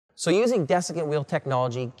So using desiccant wheel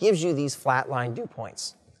technology gives you these flat line dew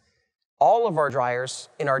points. All of our dryers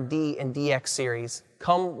in our D and DX series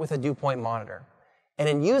come with a dew point monitor. And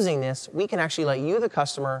in using this, we can actually let you, the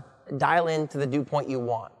customer, dial into the dew point you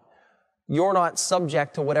want. You're not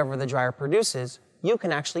subject to whatever the dryer produces. You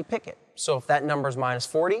can actually pick it. So if that number is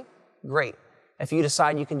 -40, great. If you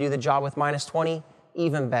decide you can do the job with -20,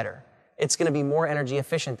 even better. It's going to be more energy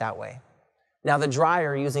efficient that way. Now the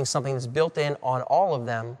dryer, using something that's built in on all of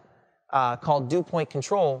them, called dew point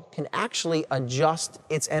control, can actually adjust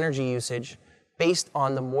its energy usage based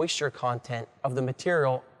on the moisture content of the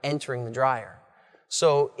material entering the dryer.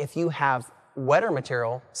 So if you have wetter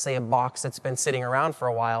material, say a box that's been sitting around for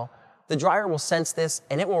a while, the dryer will sense this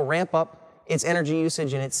and it will ramp up its energy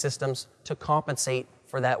usage in its systems to compensate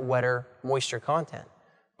for that wetter moisture content.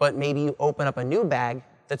 But maybe you open up a new bag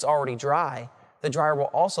that's already dry, the dryer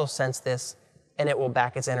will also sense this and it will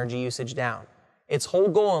back its energy usage down. Its whole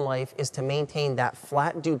goal in life is to maintain that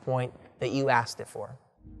flat dew point that you asked it for.